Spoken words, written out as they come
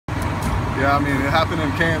Yeah, I mean, it happened in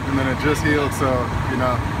camp and then it just healed, so, you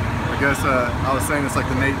know, I guess I was saying it's like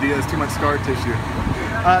the Nate Diaz, too much scar tissue.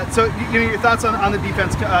 So, your thoughts on the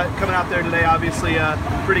defense coming out there today? Obviously, a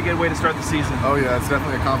pretty good way to start the season. Oh yeah, it's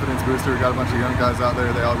definitely a confidence booster. We got a bunch of young guys out there.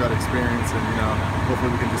 They all got experience, and you know,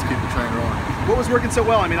 hopefully we can just keep the train rolling. What was working so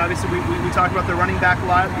well? I mean, obviously we talked about the running back a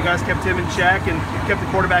lot. You guys kept him in check and kept the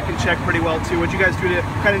quarterback in check pretty well too. What did you guys do to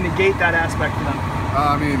kind of negate that aspect for them?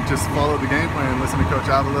 I mean, just follow the game plan. Listen to Coach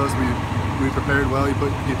Avalos. We prepared well. He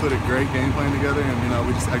put a great game plan together, and you know,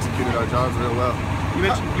 we just executed our jobs real well. You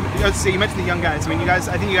mentioned the young guys. I mean, I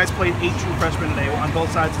think you guys played 8 true freshmen today on both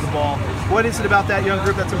sides of the ball. What is it about that young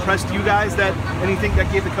group that's impressed you guys that anything that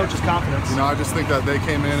gave the coaches confidence? You know, I just think that they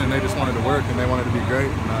came in and they just wanted to work and they wanted to be great.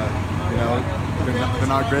 And, you know, they're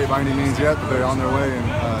not great by any means yet, but they're on their way. And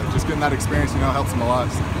just getting that experience, you know, helps them a lot.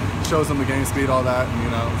 Shows them the game speed, all that, and you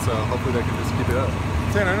know, so hopefully they can just keep it up.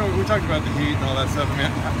 Tanner, I know we talked about the heat and all that stuff. I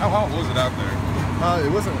mean, how hot was it out there?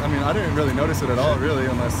 It wasn't. I mean, I didn't really notice it at all, really,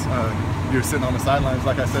 unless you were sitting on the sidelines.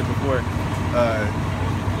 Like I said before,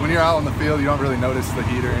 when you're out on the field, you don't really notice the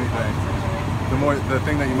heat or anything. The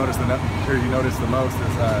thing that you notice the most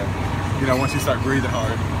is, you know, once you start breathing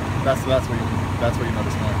hard, that's what you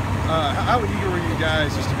notice more. How eager were you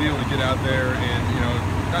guys just to be able to get out there and, you know,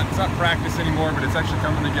 it's not practice anymore, but it's actually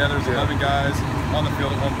coming together as 11 guys on the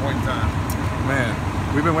field at one point in time? Man,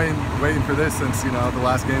 we've been waiting for this since, you know, the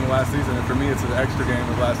last game of last season, and for me it's an extra game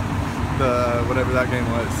of whatever that game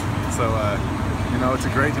was. So you know, it's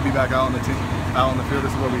great to be back out on the field.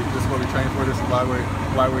 This is what we train for. This is why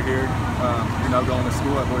we're here. You know, going to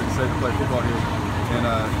school at Boise State to play football here, and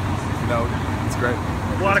you know, it's great.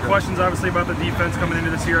 A lot of questions, obviously, about the defense coming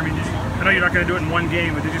into this year. I mean, I know you're not going to do it in one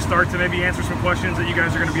game, but did you start to maybe answer some questions that you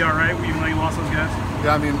guys are going to be all right, even though you lost those guys?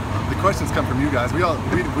 Yeah, I mean, the questions come from you guys. You know,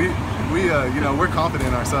 we're confident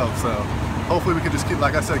in ourselves, so hopefully we can just keep,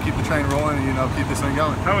 like I said, keep the train rolling and, you know, keep this thing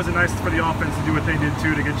going. How was it nice for the offense to do what they did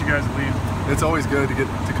too to get you guys a lead? It's always good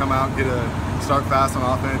to come out, start fast on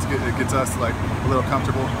offense. It gets us like a little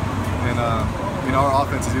comfortable, and you know, our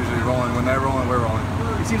offense is usually rolling. When they're rolling, we're rolling.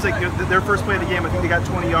 It seems like their first play of the game, I think they got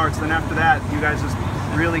 20 yards. Then after that, you guys just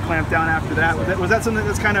really clamped down after that. Was that something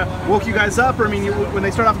that's kind of woke you guys up? Or I mean, when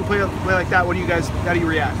they start off to play like that, how do you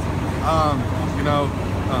react? You know,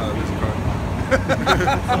 there's a car.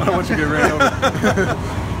 I don't want you to get ran over.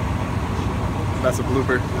 That's a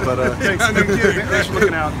blooper. But thanks for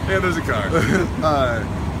looking out. Yeah, there's a car.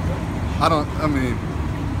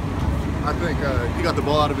 I think he got the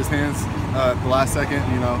ball out of his hands at the last second.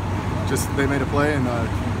 You know, just they made a play, and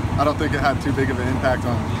I don't think it had too big of an impact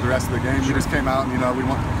on the rest of the game. We just came out, and you know, we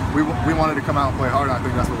wanted to come out and play hard, and I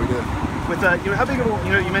think that's what we did. With you know, how big of a,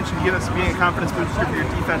 you know, you mentioned being a confidence booster for your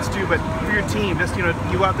defense too, but for your team, just, you know,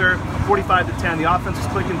 you out there 45-10, the offense is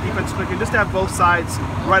clicking, defense is clicking, just to have both sides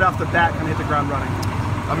right off the bat kind of hit the ground running.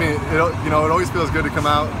 I mean, you know, it always feels good to come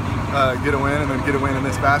out, get a win, and then get a win in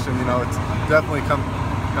this fashion. You know, it's definitely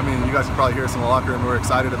I mean, you guys can probably hear us in the locker room. We're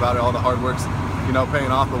excited about it. All the hard work's, you know, paying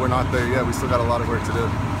off, but we're not there yet. We still got a lot of work to do.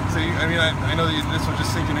 So, I mean, I know that this was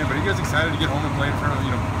just sinking in, but are you guys excited to get home and play in front of,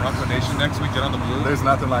 you know, Bronco Nation next week, get on the blue? There's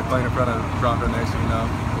nothing like playing in front of Bronco Nation, you know.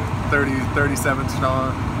 37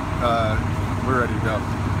 strong. We're ready to go.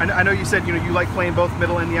 I know you said, you know, you like playing both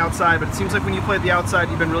middle and the outside, but it seems like when you played the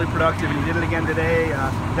outside, you've been really productive, and you did it again today.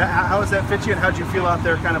 How does that fit you, and how did you feel out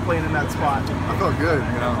there kind of playing in that spot? I felt good,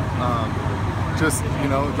 you know. Just, you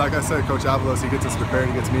know, like I said, Coach Avalos, he gets us prepared,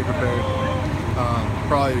 he gets me prepared.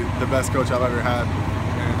 Probably the best coach I've ever had.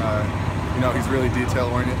 And, you know, he's really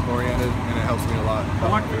detail-oriented, and it helps me a lot. A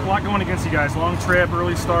lot going against you guys. Long trip,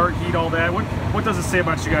 early start, heat, all that. What does it say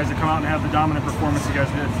about you guys to come out and have the dominant performance you guys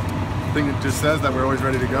did? I think it just says that we're always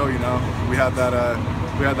ready to go. You know, we had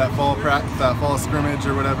that fall practice, that fall scrimmage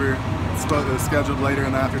or whatever. It was scheduled later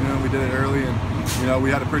in the afternoon. We did it early, and you know, we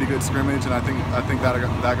had a pretty good scrimmage, and I think that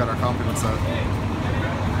got our confidence up.